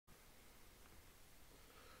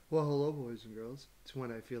Well, hello, boys and girls. It's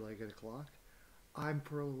when I feel like 8 o'clock. I'm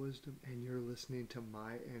Pearl of Wisdom, and you're listening to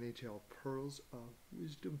my NHL Pearls of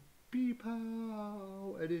Wisdom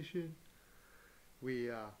Beepow edition.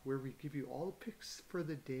 Where we give you all the picks for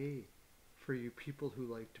the day for you people who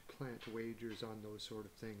like to plant wagers on those sort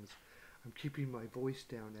of things. I'm keeping my voice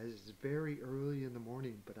down as it's very early in the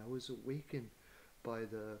morning, but I was awakened by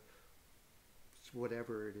the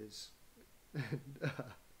whatever it is, and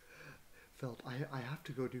felt I have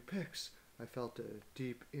to go do picks. I felt a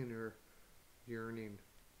deep inner yearning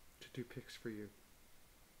to do picks for you.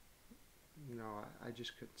 No, I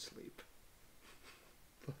just couldn't sleep.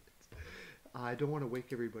 But I don't want to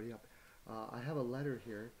wake everybody up. I have a letter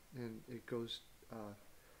here, and it goes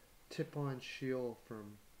tip on shield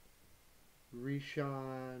from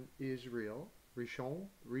Rishon Israel. Rishon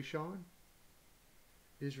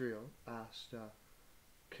Israel asked,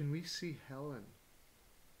 "Can we see Helen?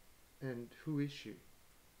 And who is she?"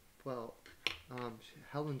 Well,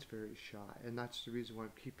 Helen's very shy, and that's the reason why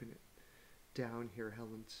I'm keeping it down here.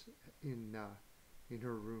 Helen's in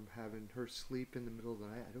her room having her sleep in the middle of the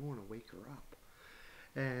night. I don't want to wake her up,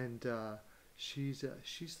 and she's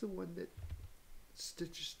the one that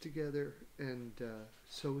stitches together and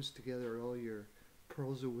sews together all your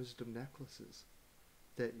pearls of wisdom necklaces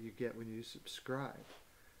that you get when you subscribe.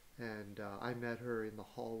 And I met her in the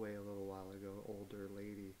hallway a little while ago, older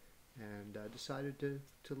lady, and decided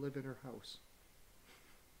to live in her house.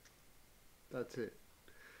 That's it.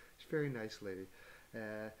 She's a very nice lady.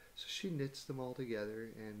 So she knits them all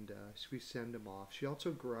together, and we send them off. She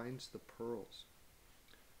also grinds the pearls.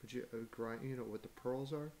 Would you grind? You know what the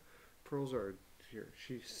pearls are? Pearls are here.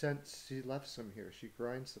 She left some here. She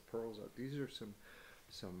grinds the pearls out. These are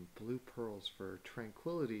some blue pearls for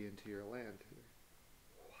tranquility into your land.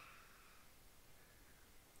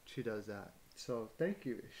 She does that. So thank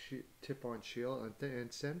you, Tip on Shield,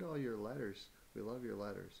 and send all your letters. We love your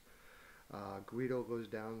letters. Guido goes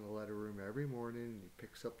down in the letter room every morning, and he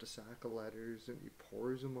picks up the sack of letters and he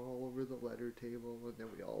pours them all over the letter table, and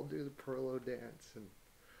then we all do the Perlo dance, and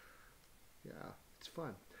yeah, it's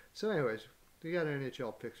fun. So anyways, we got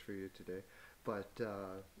NHL picks for you today, but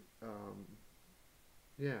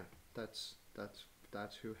yeah, that's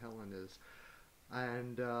who Helen is.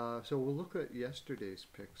 And so we'll look at yesterday's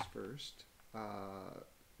picks first.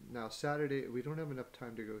 Now Saturday, we don't have enough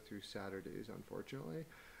time to go through Saturdays, unfortunately.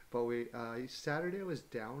 But Saturday was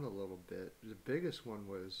down a little bit. The biggest one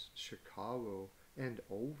was Chicago and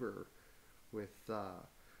over with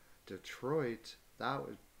Detroit. That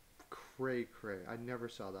was cray cray. I never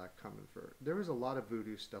saw that coming. There was a lot of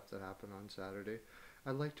voodoo stuff that happened on Saturday.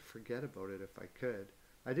 I'd like to forget about it if I could.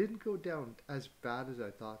 I didn't go down as bad as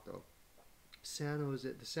I thought though.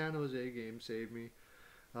 The San Jose game saved me.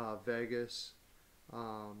 Vegas.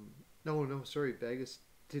 No, sorry. Vegas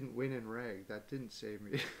didn't win in reg. That didn't save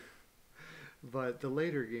me. But the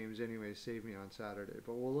later games, anyway, saved me on Saturday.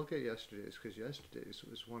 But we'll look at yesterday's, because yesterday's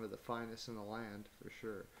was one of the finest in the land, for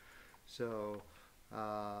sure. So,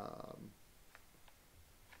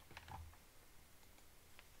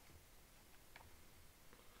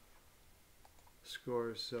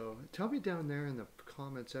 scores. So tell me down there in the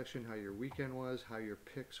comment section how your weekend was, how your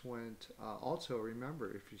picks went. Also,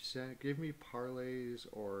 remember, if you give me parlays,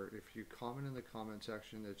 or if you comment in the comment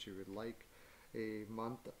section that you would like a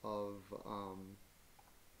month of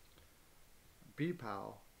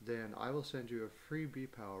BPAL, then I will send you a free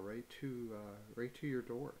BPAL right to your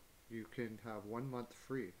door. You can have 1 month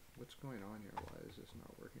free. What's going on here? Why is this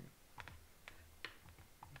not working?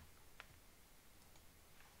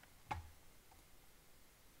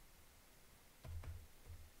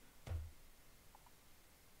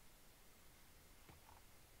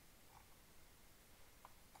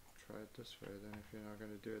 Try it this way then, if you're not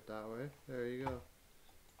going to do it that way. There you go.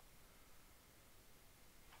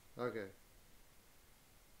 Okay.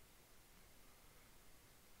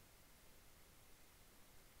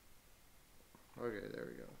 Okay, there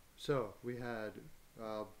we go. So we had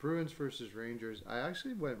Bruins versus Rangers. I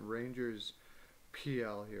actually went Rangers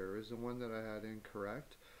PL here. It was the one that I had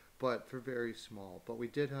incorrect, but for very small. But we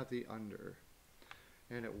did have the under,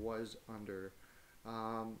 and it was under.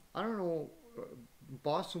 I don't know.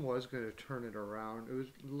 Boston was going to turn it around. It was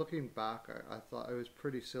looking back. I thought it was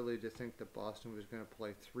pretty silly to think that Boston was going to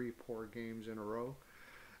play 3 poor games in a row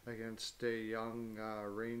against a young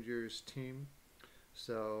Rangers team.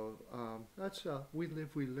 So that's we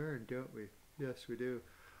live, we learn, don't we? Yes, we do.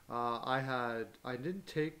 I didn't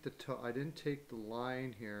take I didn't take the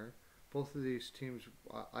line here. Both of these teams,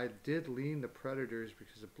 I did lean the Predators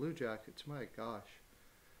because the Blue Jackets. My gosh,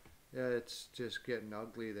 Yeah, it's just getting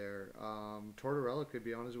ugly there. Tortorella could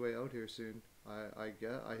be on his way out here soon.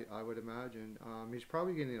 I would imagine. He's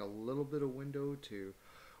probably getting a little bit of window to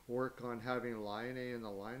work on having Line A in the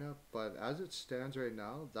lineup, but as it stands right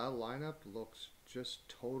now, that lineup looks just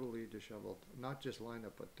totally disheveled. Not just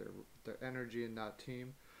lineup, but their energy in that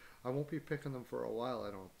team. I won't be picking them for a while,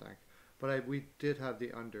 I don't think. But we did have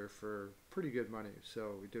the under for pretty good money,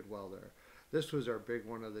 so we did well there. This was our big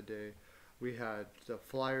one of the day. We had the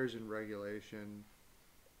Flyers in regulation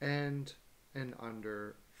and an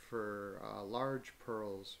under for large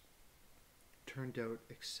pearls. Turned out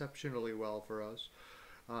exceptionally well for us.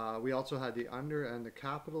 We also had the under and the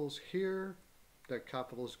Capitals here. The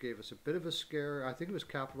Capitals gave us a bit of a scare. I think it was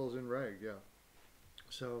Capitals in reg, yeah.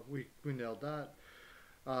 So we nailed that.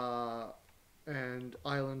 And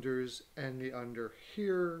Islanders and the under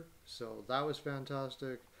here. So that was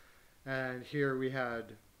fantastic. And here we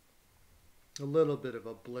had a little bit of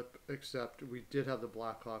a blip, except we did have the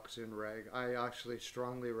Blackhawks in reg. I actually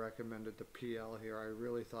strongly recommended the PL here. I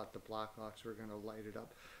really thought the Blackhawks were going to light it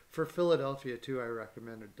up. For Philadelphia too, I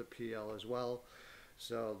recommended the PL as well.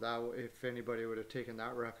 So that if anybody would have taken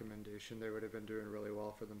that recommendation, they would have been doing really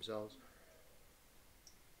well for themselves.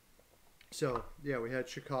 So yeah, we had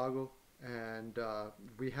Chicago, and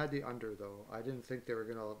we had the under though. I didn't think they were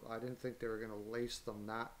gonna. I didn't think they were gonna lace them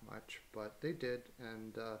that much, but they did.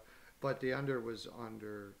 And but the under was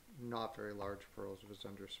under not very large pearls. It was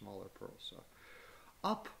under smaller pearls. So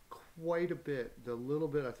up quite a bit. The little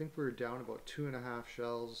bit. I think we were down about 2.5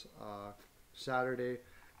 shells Saturday,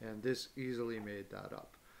 and this easily made that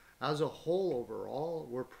up. As a whole, overall,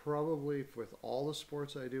 we're probably, with all the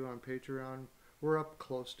sports I do on Patreon, we're up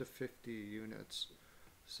close to 50 units.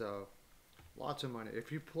 So lots of money.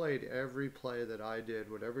 If you played every play that I did,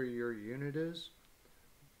 whatever your unit is,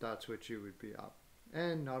 that's what you would be up.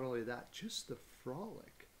 And not only that, just the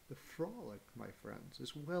frolic. The frolic, my friends,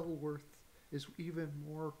 is even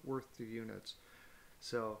more worth the units.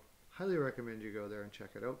 So highly recommend you go there and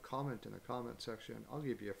check it out. Comment in the comment section. I'll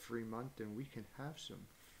give you a free month and we can have some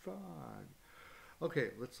fun.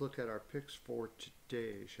 Okay, let's look at our picks for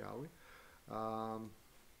today, shall we?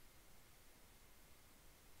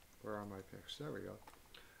 Where are my picks? There we go.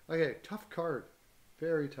 Okay, tough card.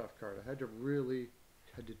 Very tough card. I had to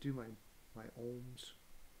do my ohms,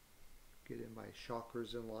 get in my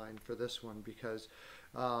chakras in line for this one because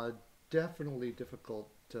definitely difficult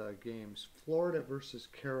games. Florida versus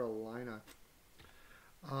Carolina.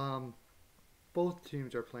 Both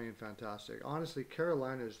teams are playing fantastic. Honestly,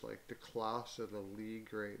 Carolina is like the class of the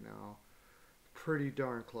league right now. Pretty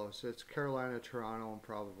darn close. It's Carolina, Toronto, and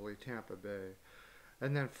probably Tampa Bay.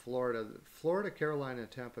 And then Florida, Carolina, and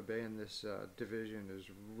Tampa Bay in this division is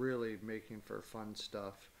really making for fun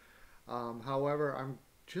stuff. However, I'm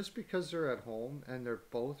just because they're at home and they're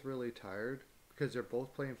both really tired because they're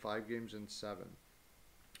both playing 5 games in 7.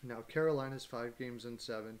 Now, Carolina's 5 games in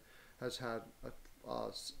 7 has had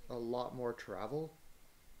a lot more travel.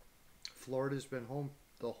 Florida's been home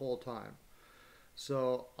the whole time.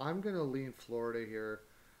 So I'm going to lean Florida here,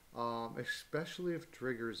 especially if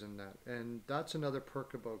Trigger's in that. And that's another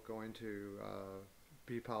perk about going to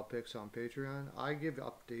BPAL Picks on Patreon. I give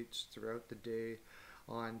updates throughout the day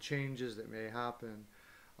on changes that may happen.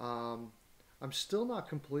 I'm still not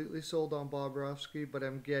completely sold on Bobrovsky, but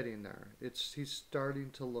I'm getting there. He's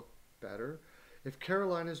starting to look better. If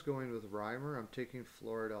Carolina's going with Reimer, I'm taking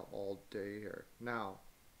Florida all day here. Now,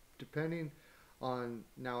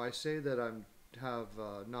 I say that I'm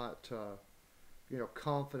not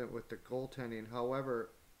confident with the goaltending. However,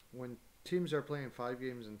 when teams are playing 5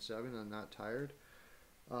 games in 7 and not tired,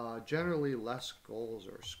 generally less goals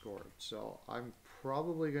are scored. So I'm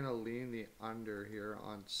probably going to lean the under here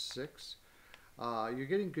on 6. You're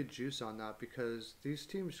getting good juice on that because these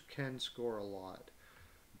teams can score a lot,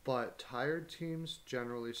 but tired teams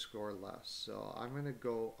generally score less. So I'm going to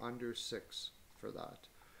go under 6 for that.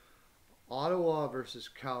 Ottawa versus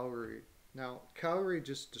Calgary. Now, Calgary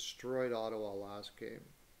just destroyed Ottawa last game,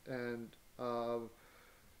 and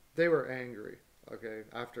they were angry, okay,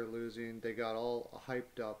 after losing. They got all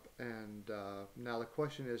hyped up, and now the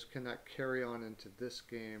question is, can that carry on into this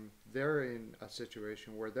game? They're in a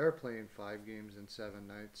situation where they're playing 5 games in 7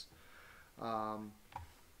 nights. I'll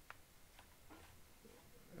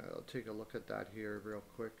take a look at that here real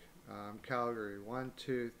quick. Calgary, 1,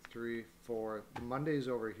 2, 3, 4. Monday's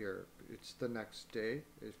over here. It's the next day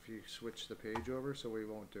if you switch the page over, so we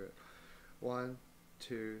won't do it. 1,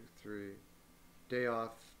 2, 3. Day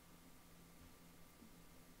off.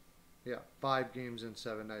 Yeah, 5 games in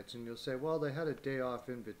 7 nights. And you'll say, well, they had a day off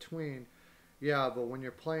in between. Yeah, but when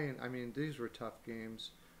you're playing, I mean, these were tough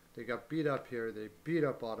games. They got beat up here. They beat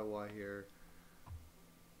up Ottawa here.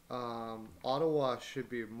 Ottawa should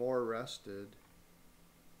be more rested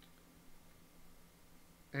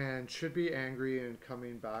and should be angry and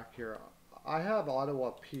coming back here. I have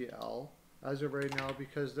Ottawa PL as of right now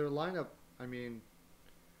because their lineup, I mean,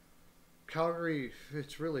 Calgary,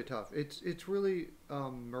 it's really tough. It's really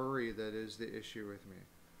Murray that is the issue with me.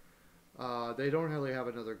 They don't really have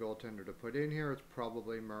another goaltender to put in here. It's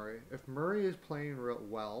probably Murray. If Murray is playing real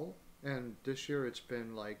well, and this year it's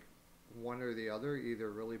been like one or the other,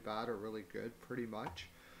 either really bad or really good, pretty much,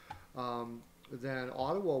 then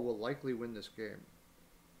Ottawa will likely win this game.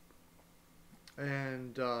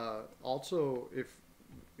 And also, if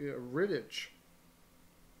Rittich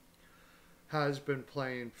has been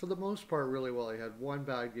playing for the most part really well. He had one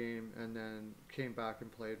bad game and then came back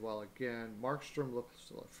and played well again. Markstrom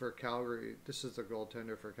looks for Calgary. This is the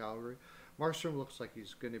goaltender for Calgary. Markstrom looks like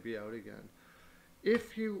he's going to be out again.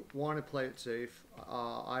 If you want to play it safe,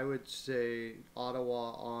 I would say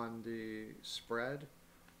Ottawa on the spread.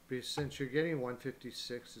 Because since you're getting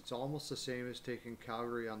 156, it's almost the same as taking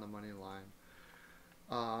Calgary on the money line.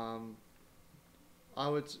 I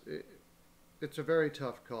would. It's a very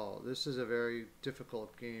tough call. This is a very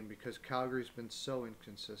difficult game because Calgary's been so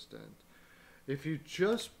inconsistent. If you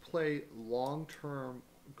just play long term,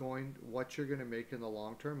 going what you're going to make in the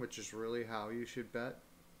long term, which is really how you should bet.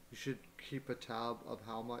 You should keep a tab of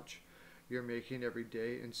how much you're making every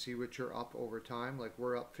day and see what you're up over time. Like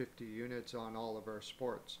we're up 50 units on all of our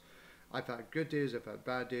sports. I've had good days, I've had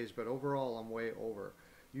bad days, but overall I'm way over.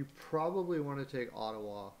 You probably want to take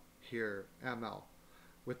Ottawa here, ML.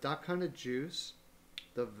 With that kind of juice,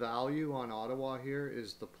 the value on Ottawa here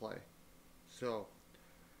is the play. So,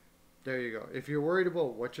 there you go. If you're worried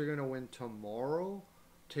about what you're going to win tomorrow,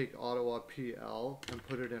 take Ottawa PL and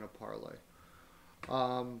put it in a parlay.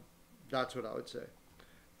 That's what I would say.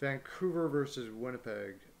 Vancouver versus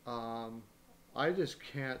Winnipeg. I just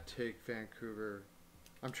can't take Vancouver.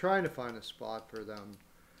 I'm trying to find a spot for them.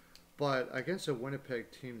 But against a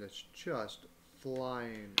Winnipeg team that's just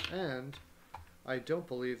flying, and I don't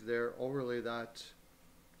believe they're overly that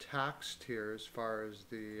taxed here as far as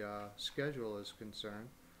the schedule is concerned.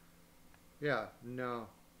 Yeah, no,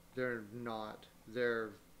 they're not.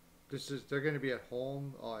 They're going to be at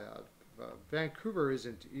home. Oh yeah, Vancouver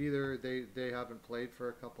isn't either. They haven't played for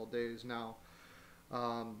a couple days now.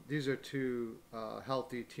 These are two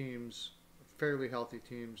healthy teams, fairly healthy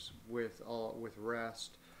teams with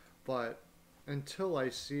rest, but until I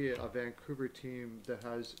see a Vancouver team that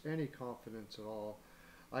has any confidence at all,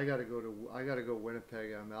 I gotta go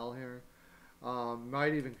Winnipeg ML here.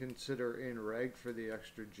 Might even consider in reg for the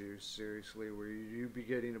extra juice. Seriously, where you'd be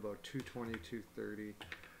getting about 220, 230.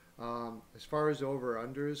 As far as over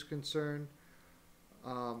under is concerned,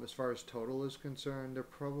 as far as total is concerned, they're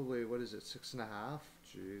probably 6.5.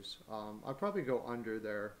 Jeez, I'd probably go under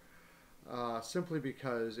there. Simply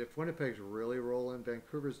because if Winnipeg's really rolling,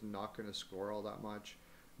 Vancouver's not going to score all that much.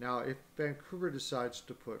 Now, if Vancouver decides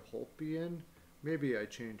to put Holtby in, maybe I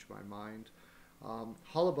change my mind.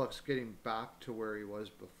 Hollebuck's getting back to where he was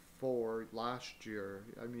before last year.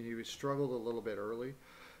 I mean, he struggled a little bit early.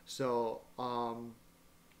 So,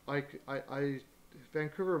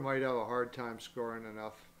 Vancouver might have a hard time scoring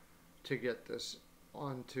enough to get this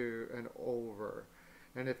onto an over.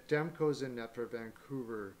 And if Demko's in net for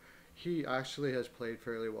Vancouver, he actually has played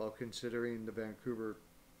fairly well considering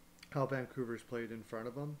how Vancouver's played in front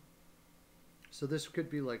of him. So this could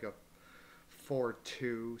be like a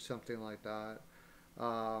 4-2, something like that.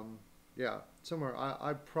 Yeah, somewhere.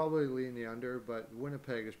 I'd probably lean the under, but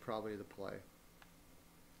Winnipeg is probably the play.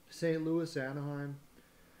 St. Louis, Anaheim.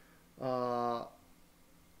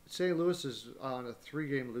 St. Louis is on a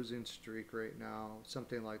 3-game losing streak right now,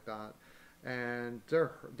 something like that, and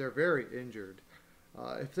they're very injured.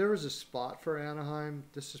 If there was a spot for Anaheim,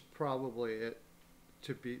 this is probably it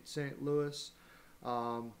to beat St. Louis.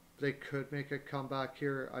 They could make a comeback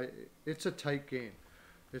here. It's a tight game.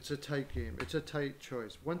 It's a tight game. It's a tight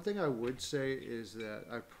choice. One thing I would say is that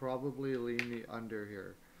I probably lean the under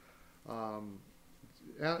here.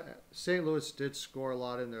 St. Louis did score a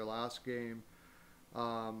lot in their last game.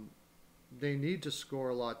 They need to score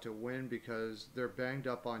a lot to win because they're banged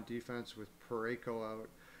up on defense with Parayko out.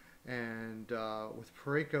 And with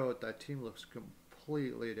Parayko out, that team looks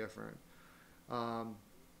completely different.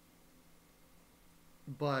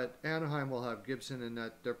 But Anaheim will have Gibson in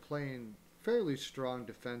net. They're playing fairly strong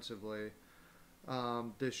defensively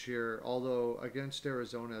this year, although against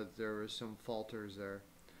Arizona there was some falters there.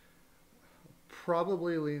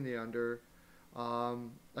 Probably lean the under.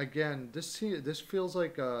 Again, this feels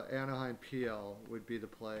like Anaheim PL would be the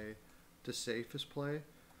play, the safest play.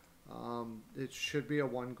 It should be a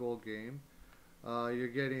 1 goal game. You're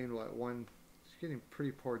getting what one? It's getting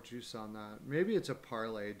pretty poor juice on that. Maybe it's a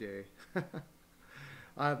parlay day.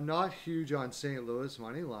 I'm not huge on St. Louis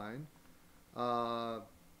money line.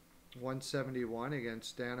 171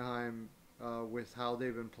 against Anaheim with how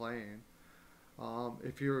they've been playing.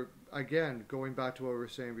 If you're again going back to what we were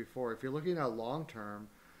saying before, if you're looking at long term,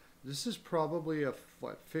 this is probably a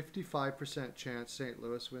 55% chance St.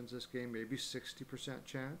 Louis wins this game, maybe 60%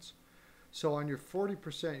 chance. So on your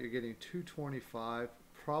 40%, you're getting 225.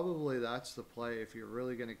 Probably that's the play if you're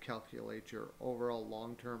really going to calculate your overall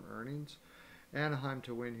long-term earnings. Anaheim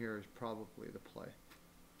to win here is probably the play.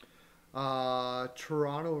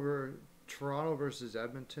 Toronto versus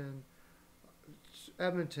Edmonton.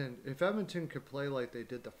 Edmonton, if Edmonton could play like they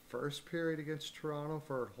did the first period against Toronto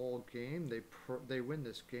for a whole game, they win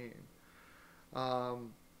this game.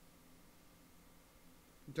 Um,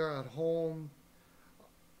 they're at home.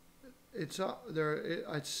 It's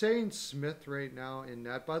saying Smith right now in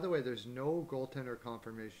net. By the way, there's no goaltender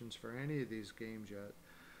confirmations for any of these games yet,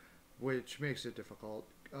 which makes it difficult.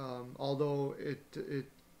 Although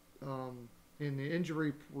in the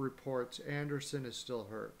injury reports, Anderson is still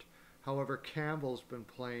hurt. However, Campbell's been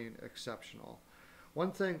playing exceptional.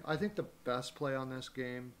 One thing, I think the best play on this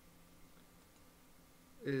game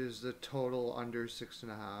is the total under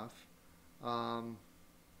 6.5.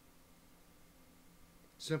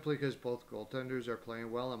 Simply because both goaltenders are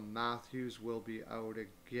playing well and Matthews will be out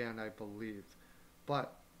again, I believe.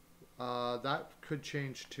 But that could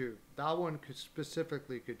change too. That one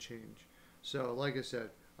specifically could change. So, like I said,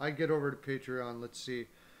 I get over to Patreon. Let's see.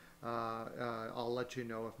 I'll let you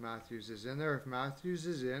know if Matthews is in there. If Matthews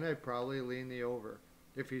is in, I'd probably lean the over.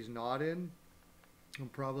 If he's not in, I'm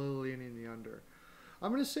probably leaning the under.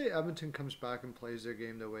 I'm going to say Edmonton comes back and plays their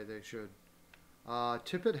game the way they should.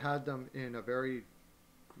 Tippett had them in a very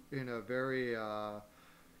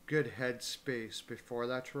good headspace before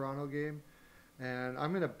that Toronto game, and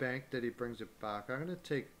I'm going to bank that he brings it back. I'm going to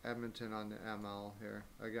take Edmonton on the ML here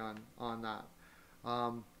again on that.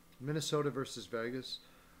 Minnesota versus Vegas.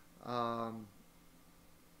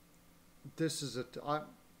 This is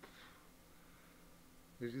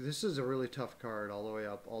a really tough card all the way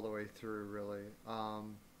up, all the way through. Really,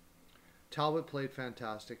 Talbot played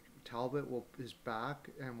fantastic. Talbot is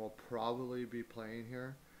back and will probably be playing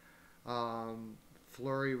here.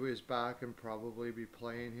 Fleury is back and probably be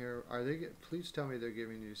playing here. Are they? Please tell me they're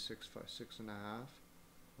giving you 6.5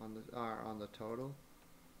 on the total.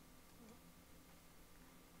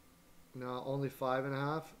 No, only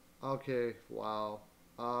 5.5. Okay, wow.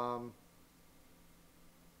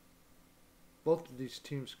 Both of these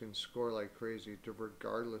teams can score like crazy,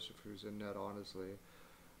 regardless of who's in net. Honestly,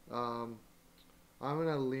 I'm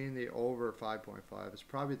gonna lean the over 5.5. It's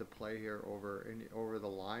probably the play here over the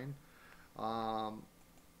line.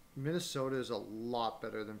 Minnesota is a lot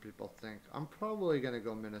better than people think. I'm probably gonna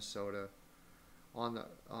go Minnesota. On the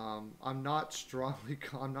I'm not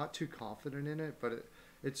too confident in it, but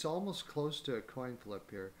it's almost close to a coin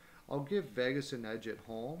flip here. I'll give Vegas an edge at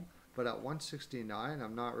home, but at 169,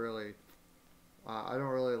 I'm not really. I don't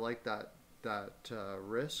really like that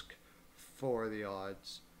risk for the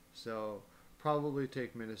odds. So probably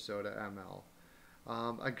take Minnesota ML.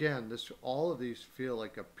 Again, all of these feel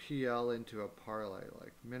like a PL into a parlay,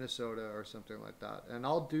 like Minnesota or something like that. And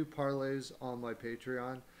I'll do parlays on my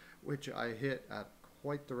Patreon, which I hit at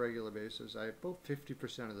quite the regular basis. About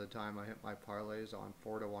 50% of the time I hit my parlays on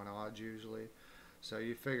 4-1 odds usually. So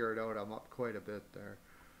you figure it out, I'm up quite a bit there.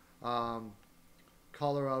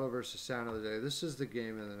 Colorado versus San Jose. This is the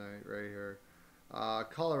game of the night right here.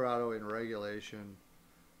 Colorado in regulation.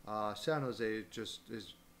 San Jose just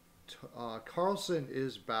is. Carlson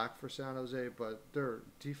is back for San Jose, but their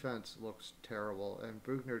defense looks terrible, and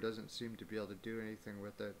Bugner doesn't seem to be able to do anything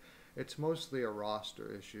with it. It's mostly a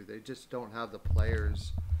roster issue. They just don't have the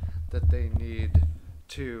players that they need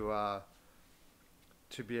to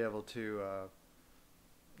be able to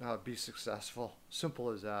be successful. Simple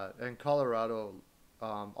as that. And Colorado,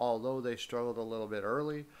 although they struggled a little bit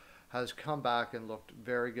early, has come back and looked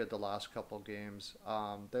very good the last couple games.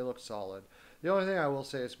 They look solid. The only thing I will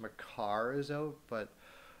say is Makar is out, but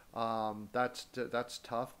that's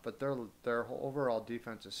tough. But their overall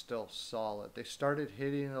defense is still solid. They started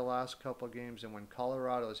hitting the last couple games, and when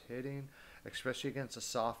Colorado's hitting, especially against a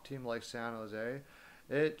soft team like San Jose,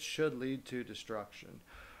 it should lead to destruction.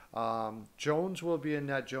 Jones will be in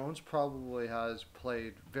net. Jones probably has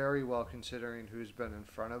played very well considering who's been in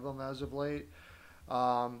front of him as of late.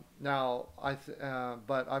 Now,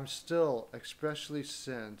 but I'm still, especially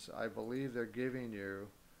since I believe they're giving you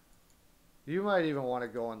You might even want to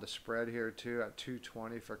go on the spread here too at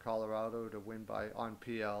 220 for Colorado to win by on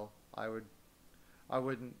PL. I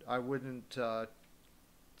wouldn't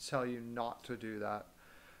tell you not to do that.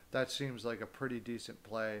 That seems like a pretty decent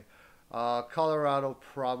play. Colorado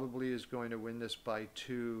probably is going to win this by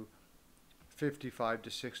 55 to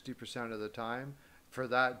 60% of the time. For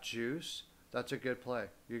that juice, that's a good play.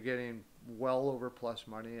 You're getting well over plus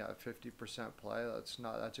money at 50% play.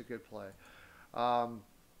 That's a good play. Um,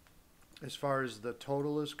 as far as the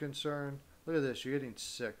total is concerned, look at this. You're getting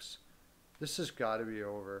 6. This has got to be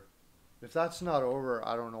over. If that's not over,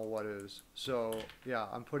 I don't know what is. So yeah,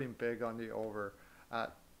 I'm putting big on the over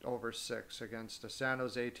at over 6 against a San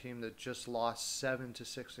Jose team that just lost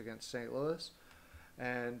 7-6 against St. Louis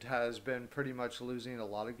and has been pretty much losing a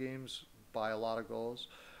lot of games by a lot of goals.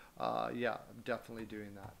 Yeah, I'm definitely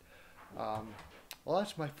doing that. Well,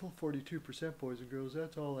 that's my full 42%, boys and girls.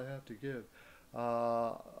 That's all I have to give.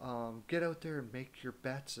 Get out there and make your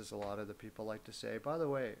bets, as a lot of the people like to say. By the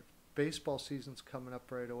way, baseball season's coming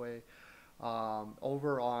up right away.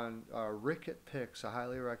 Over on Rick at Picks, I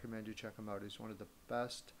highly recommend you check him out. He's one of the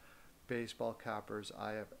best baseball cappers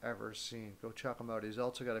I have ever seen. Go check him out. He's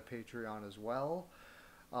also got a Patreon as well.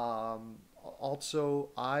 Also,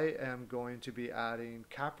 I am going to be adding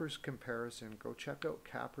Capper's Comparison. Go check out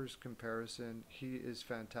Capper's Comparison. He is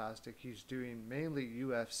fantastic. He's doing mainly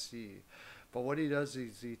UFC. But what he does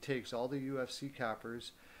is he takes all the UFC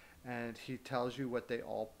cappers and he tells you what they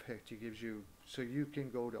all picked. He gives you, so you can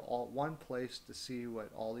go to one place to see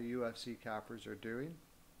what all the UFC cappers are doing.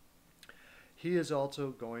 He is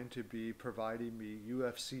also going to be providing me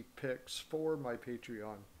UFC picks for my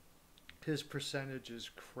Patreon. His percentage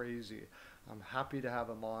is crazy. I'm happy to have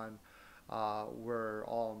him on. Where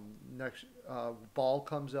next ball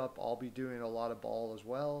comes up, I'll be doing a lot of ball as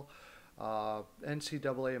well.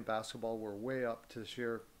 NCAA and basketball, we're way up this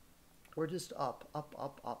year. We're just up, up,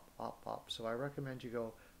 up, up, up, up. So I recommend you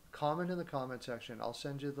go comment in the comment section. I'll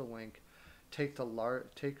send you the link. Take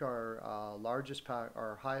our largest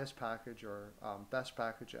our highest package or best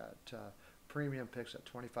package at premium picks at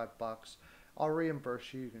 $25. I'll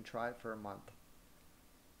reimburse you. You can try it for a month.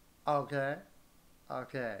 Okay.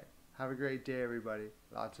 Okay. Have a great day, everybody.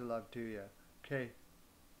 Lots of love to you. Okay.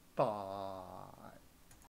 Bye.